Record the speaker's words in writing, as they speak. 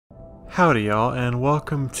Howdy y'all, and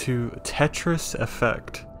welcome to Tetris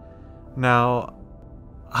Effect. Now,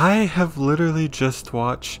 I have literally just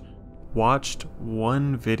watched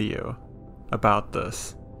one video about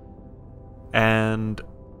this, and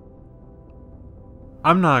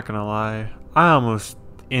I'm not gonna lie, I almost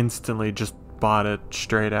instantly just bought it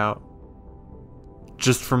straight out.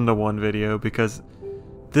 Just from the one video, because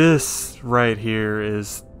this right here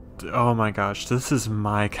is, oh my gosh, this is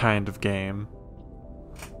my kind of game.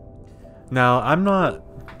 Now, I'm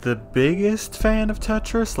not the biggest fan of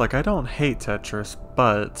Tetris, like I don't hate Tetris,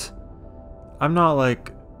 but I'm not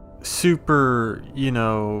like super,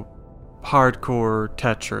 hardcore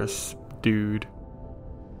Tetris dude.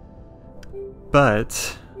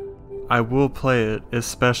 But I will play it,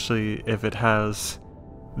 especially if it has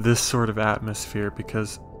this sort of atmosphere,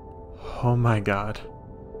 because oh my god.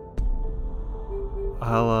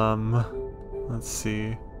 Let's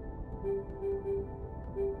see.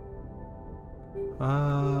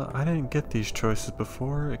 I didn't get these choices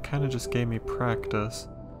before. It kind of just gave me practice.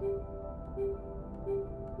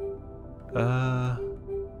 I'm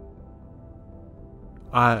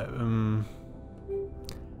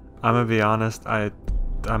gonna be honest.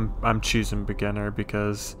 I'm choosing beginner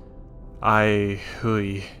because I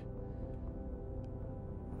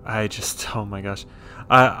just, oh my gosh.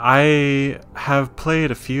 I have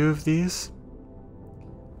played a few of these.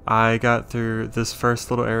 I got through this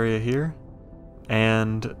first little area here,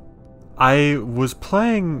 and I was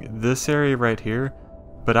playing this area right here,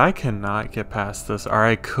 but I cannot get past this, or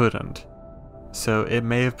I couldn't. So it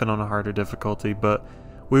may have been on a harder difficulty, but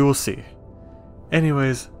we will see.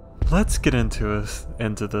 Anyways, let's get into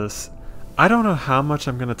this. I don't know how much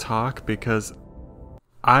I'm gonna talk because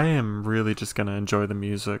I am really just gonna enjoy the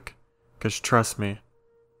music, because trust me,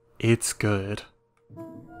 it's good.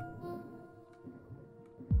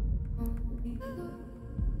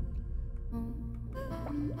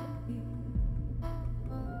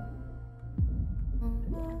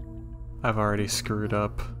 I've already screwed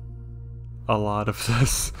up a lot of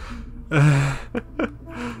this.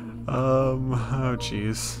 Oh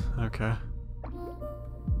jeez, okay.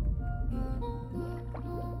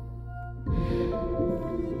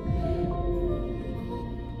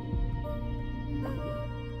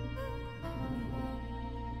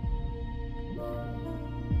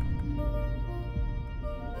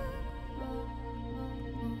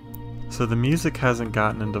 So the music hasn't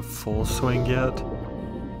gotten into full swing yet,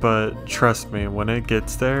 but trust me, when it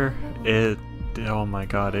gets there, oh my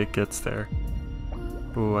god, it gets there.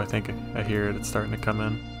 Ooh, I think I hear it, it's starting to come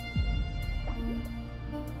in.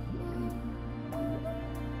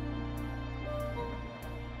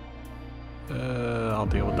 I'll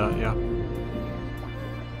deal with that, yeah.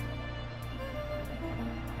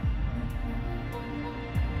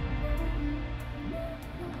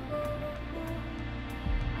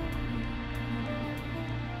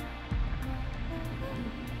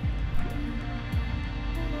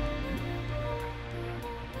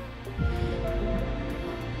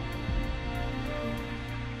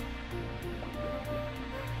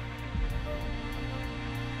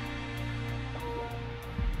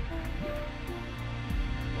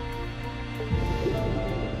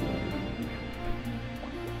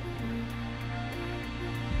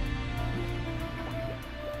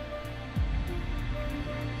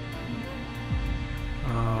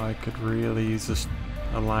 I could really use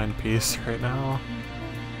a line piece right now.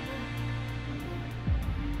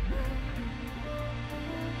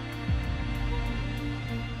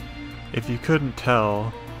 If you couldn't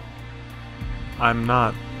tell, I'm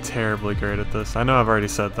not terribly great at this. I know I've already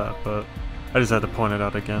said that, but I just had to point it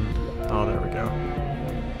out again. Oh, there we go.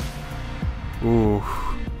 Ooh.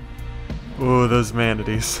 Ooh, those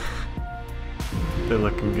manatees. They're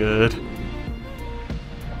looking good.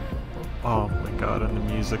 Oh my god, and the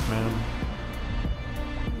music, man.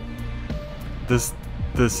 This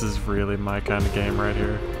is really my kind of game right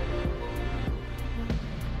here.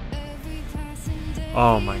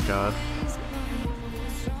 Oh my god.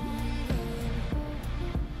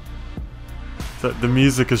 The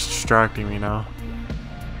music is distracting me now.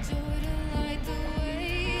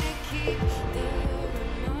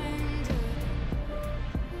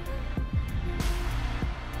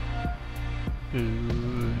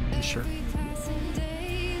 Sure.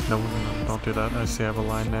 No, don't do that. I see I have a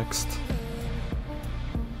line next.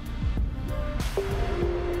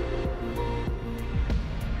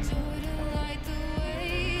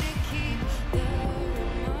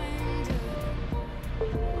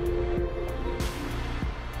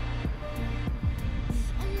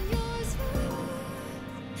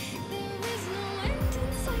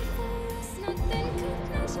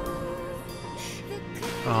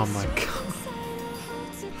 Oh my god.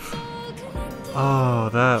 Oh,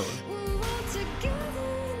 that...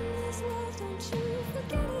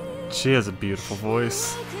 She has a beautiful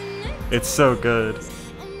voice. It's so good.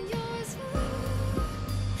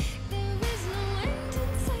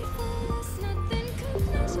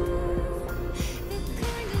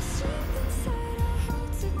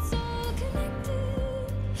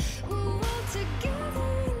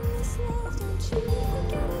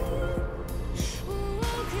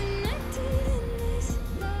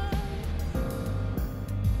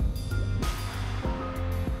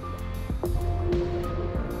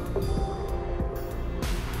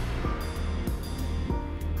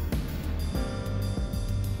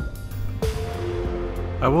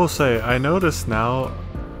 I will say, I notice now,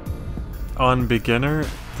 on beginner,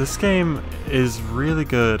 this game is really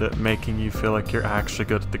good at making you feel like you're actually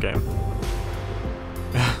good at the game.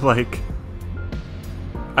 Like,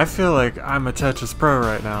 I feel like I'm a Tetris pro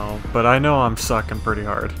right now, but I know I'm sucking pretty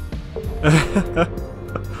hard.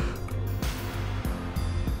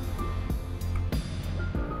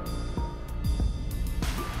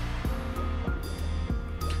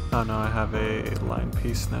 Oh no, I have a line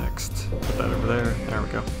piece next. Put that over there. There we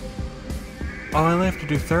go. Oh, I only have to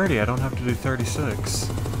do 30. I don't have to do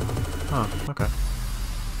 36. Huh, okay.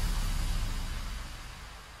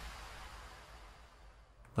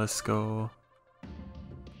 Let's go.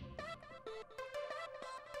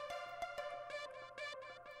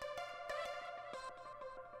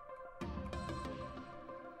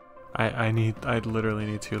 I literally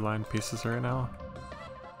need 2 line pieces right now.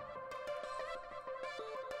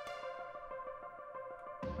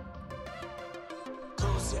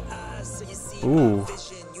 Ooh.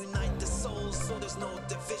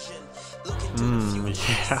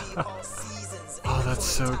 Yeah. Oh, that's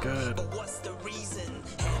so good.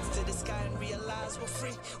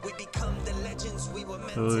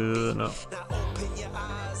 No.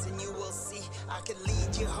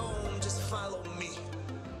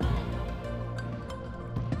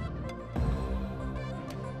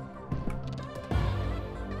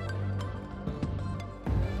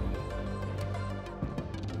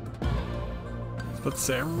 Let's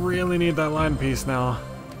say I really need that line piece now.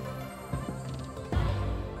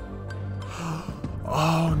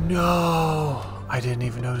 Oh no! I didn't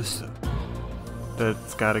even notice it.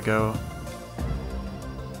 That's gotta go.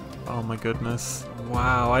 Oh my goodness.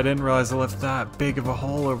 Wow, I didn't realize I left that big of a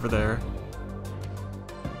hole over there.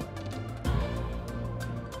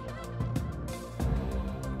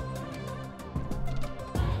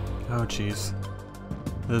 Oh jeez.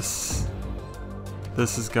 This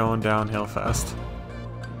is going downhill fast.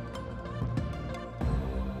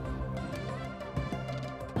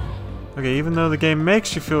 Okay, even though the game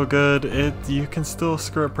makes you feel good, you can still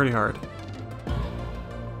screw up pretty hard.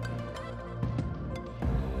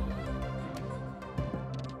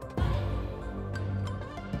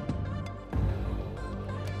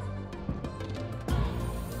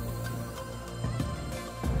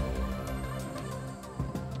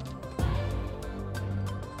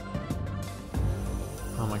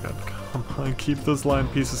 Oh my god, come on, keep those line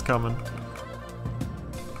pieces coming.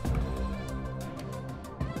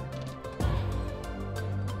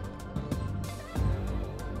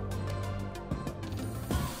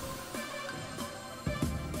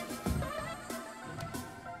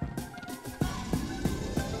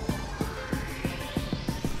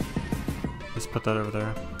 Just put that over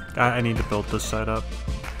there. I need to build this side up.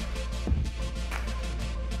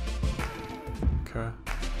 Okay.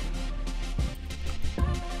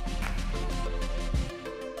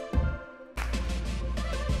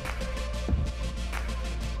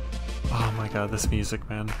 Oh my god, this music,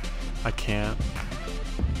 man. I can't.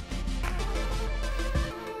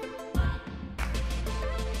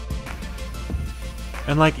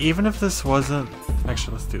 And like, even if this wasn't...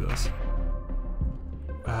 Actually, let's do this.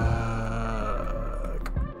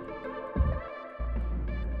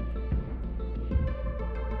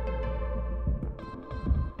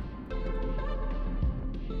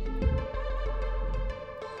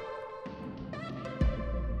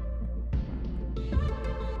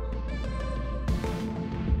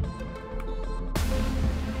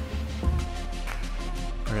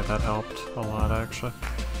 Okay, that helped a lot, actually.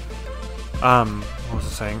 What was I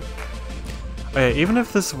saying? Okay, even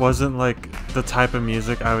if this wasn't, like, the type of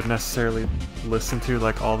music I would necessarily listen to,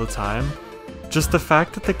 like, all the time, just the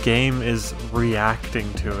fact that the game is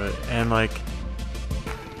reacting to it, and, like,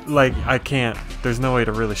 I can't, there's no way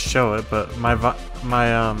to really show it, but my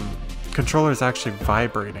controller is actually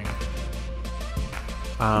vibrating,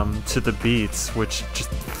 to the beats, which just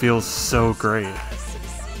feels so great.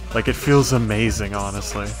 Like, it feels amazing,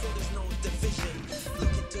 honestly.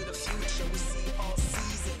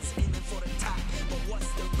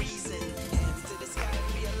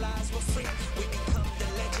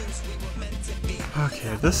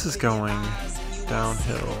 Okay, this is going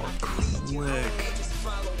downhill quick.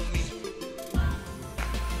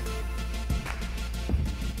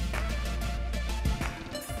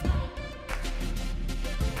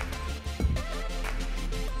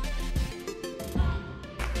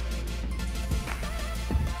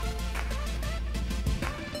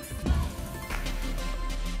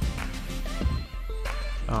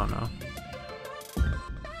 Oh no.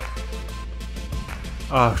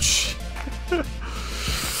 Oh shit.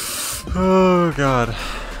 Oh god.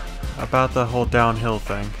 About the whole downhill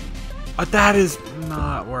thing. That is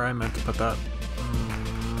not where I meant to put that.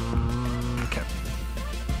 Okay.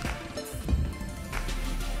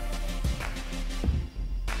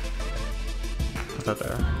 Put that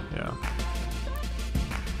there. Yeah.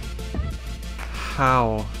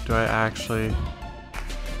 How do I actually...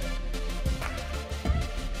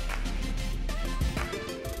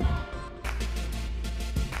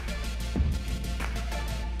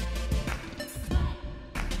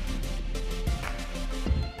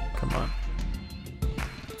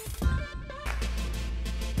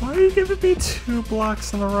 Why are you giving me 2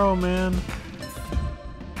 blocks in a row, man?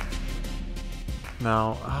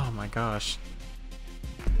 No. Oh my gosh.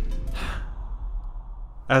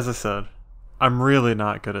 As I said, I'm really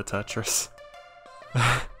not good at Tetris.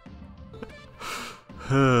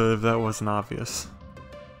 If that wasn't obvious.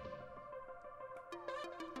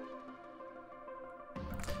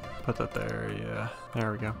 Put that there, yeah.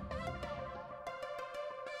 There we go.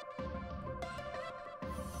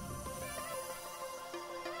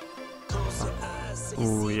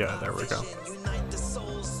 Ooh, yeah, there we go. Unite the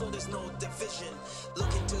souls so there's no division.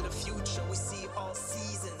 Look into the future, we see all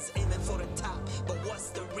seasons. Aiming for the top, but what's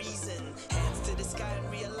the reason? Hands to the sky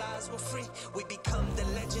and realize we're free. We become the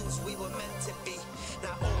legends we were meant to be.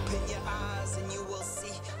 Now open your eyes and you will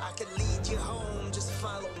see. I can lead you home, just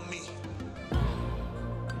follow me.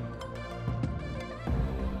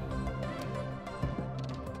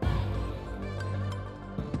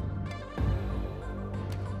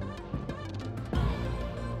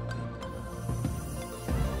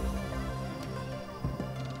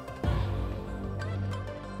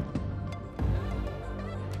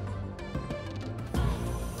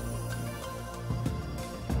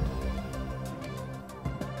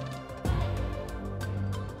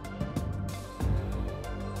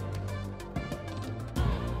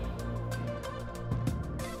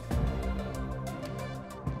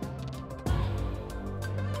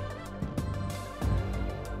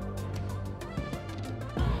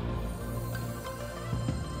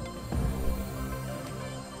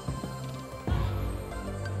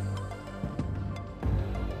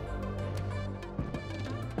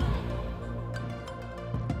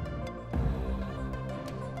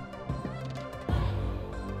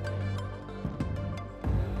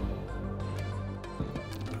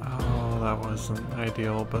 That wasn't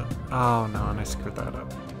ideal, but oh no, and I screwed that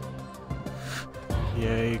up.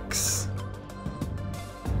 Yikes.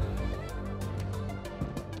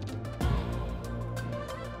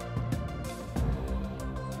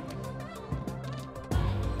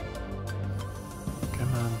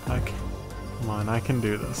 Come on, I can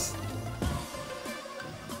do this.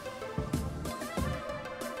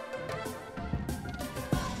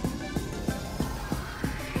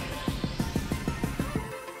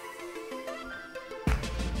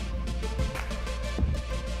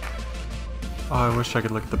 Oh, I wish I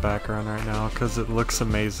could look at the background right now because it looks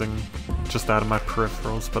amazing just out of my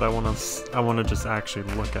peripherals, but I want to just actually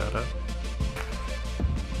look at it.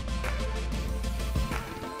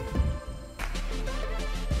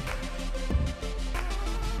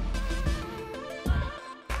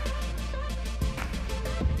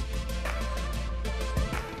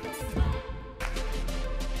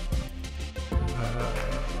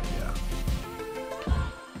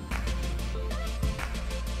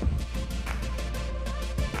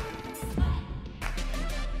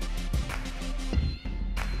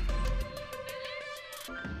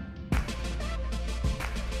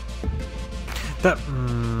 That,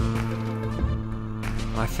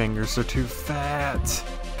 my fingers are too fat.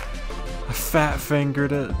 I fat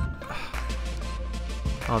fingered it.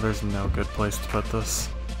 Oh, there's no good place to put this.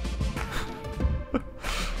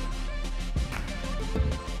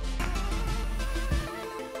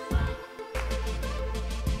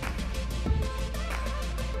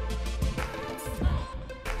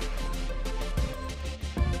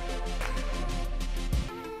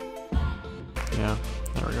 Yeah,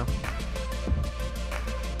 there we go.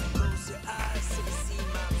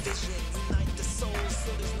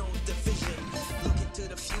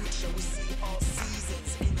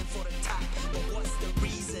 But what's the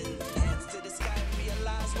reason? Hands to the sky and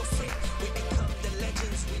realize we're free. We become the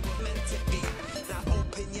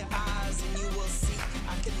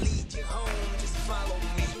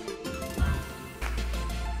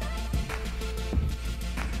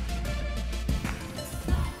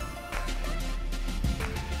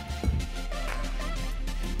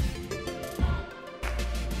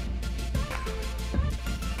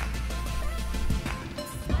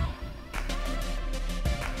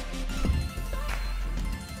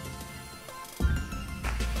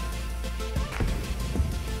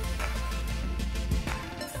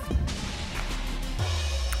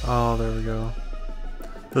Oh, there we go.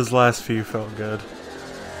 Those last few felt good.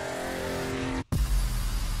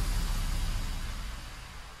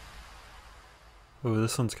 Ooh,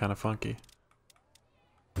 this one's kind of funky.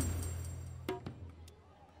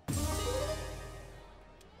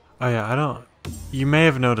 Oh yeah, I don't... You may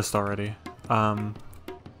have noticed already. But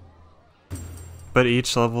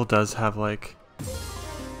each level does have like...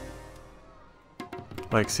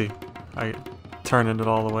 Like, see, I turning it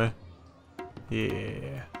all the way.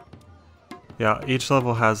 Yeah. Yeah, each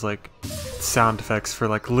level has like sound effects for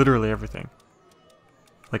like literally everything.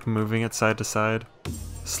 Like moving it side to side,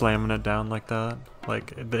 slamming it down like that.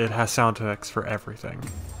 Like, it has sound effects for everything.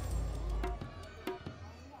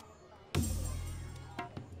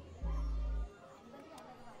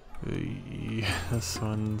 This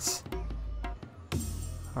one's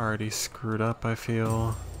already screwed up, I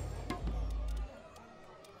feel.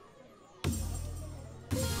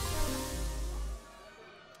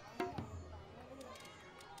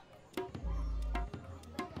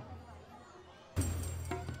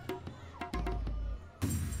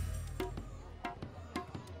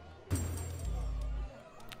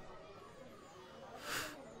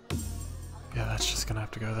 Yeah, that's just gonna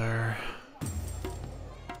have to go there.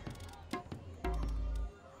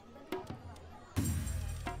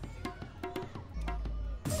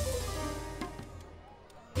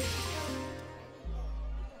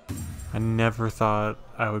 I never thought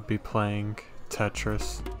I would be playing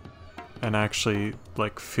Tetris and actually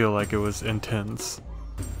like feel like it was intense.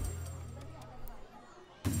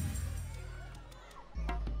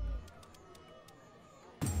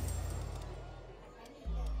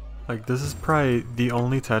 Like, this is probably the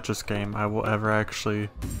only Tetris game I will ever actually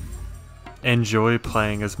enjoy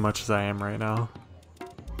playing as much as I am right now.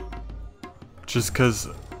 Just cause,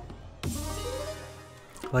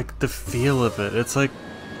 like, the feel of it, it's like,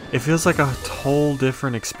 it feels like a whole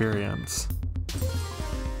different experience.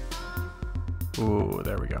 Ooh,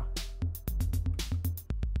 there we go.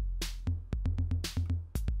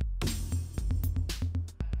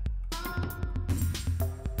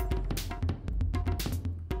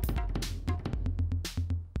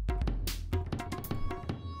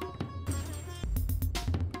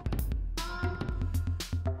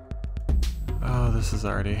 Oh, this is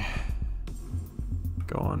already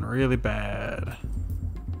going really bad.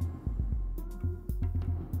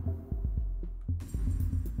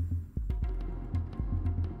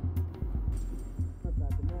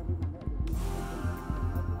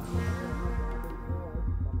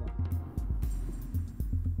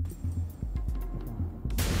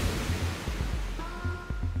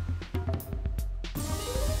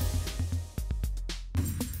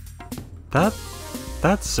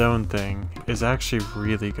 That zone thing is actually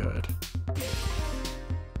really good.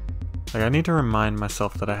 Like, I need to remind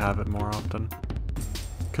myself that I have it more often.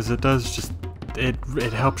 Because it does just... It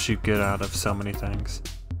helps you get out of so many things.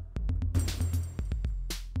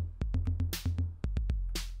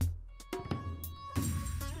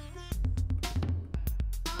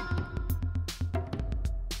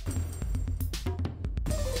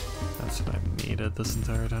 That's what I needed this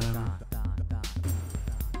entire time.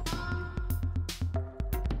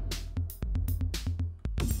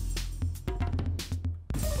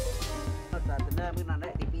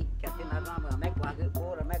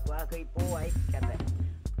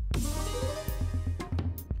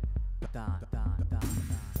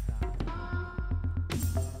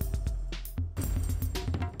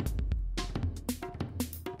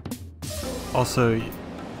 Also,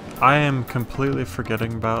 I am completely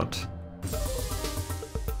forgetting about...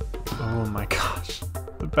 Oh my gosh.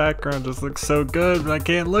 The background just looks so good, but I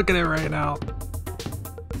can't look at it right now.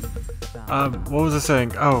 What was I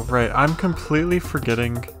saying? Oh, right. I'm completely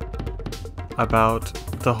forgetting about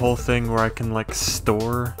the whole thing where I can, like,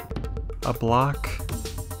 store a block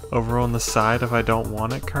over on the side if I don't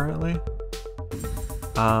want it currently.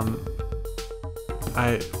 Oh,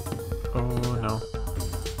 no.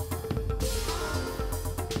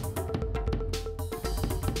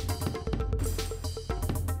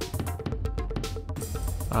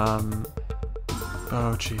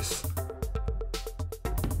 Oh, jeez.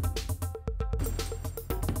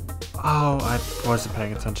 Oh, I wasn't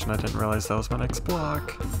paying attention. I didn't realize that was my next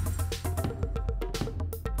block.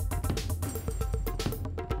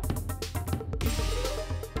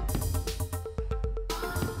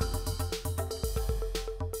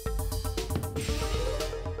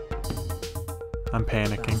 I'm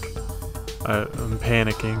panicking. I'm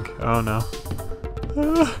panicking. Oh no.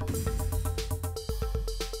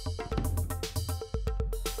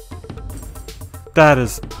 That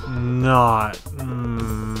is not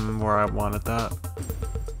where I wanted that.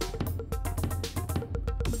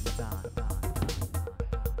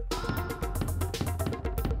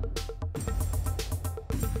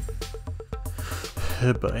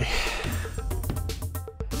 Oh boy.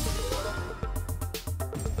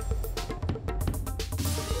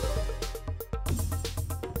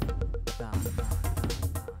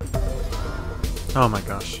 Oh my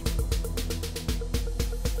gosh.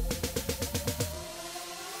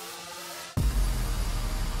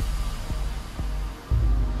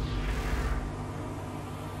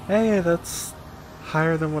 Hey, that's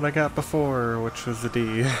higher than what I got before, which was a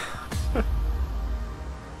D.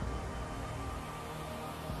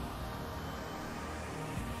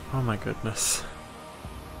 Oh my goodness.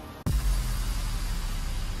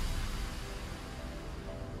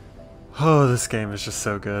 Oh, this game is just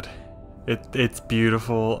so good. It's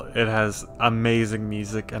beautiful. It has amazing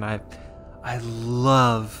music, and I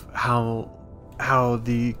love how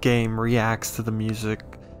the game reacts to the music,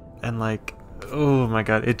 and like, oh my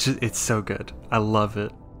god, it's so good. I love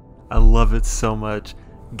it. I love it so much.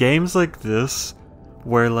 Games like this,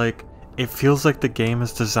 where like it feels like the game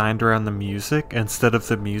is designed around the music instead of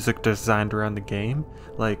the music designed around the game.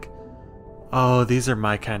 Like, oh, these are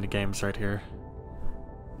my kind of games right here.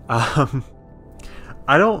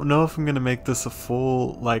 I don't know if I'm gonna make this a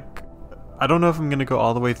full, like, I don't know if I'm gonna go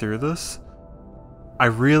all the way through this. I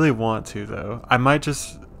really want to though. I might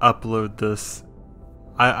just upload this.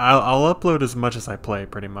 I'll upload as much as I play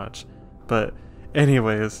pretty much. But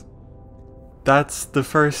anyways, that's the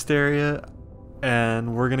first area,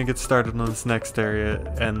 and we're gonna get started on this next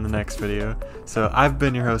area in the next video. So I've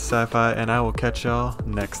been your host Sci-Fi, and I will catch y'all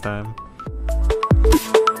next time.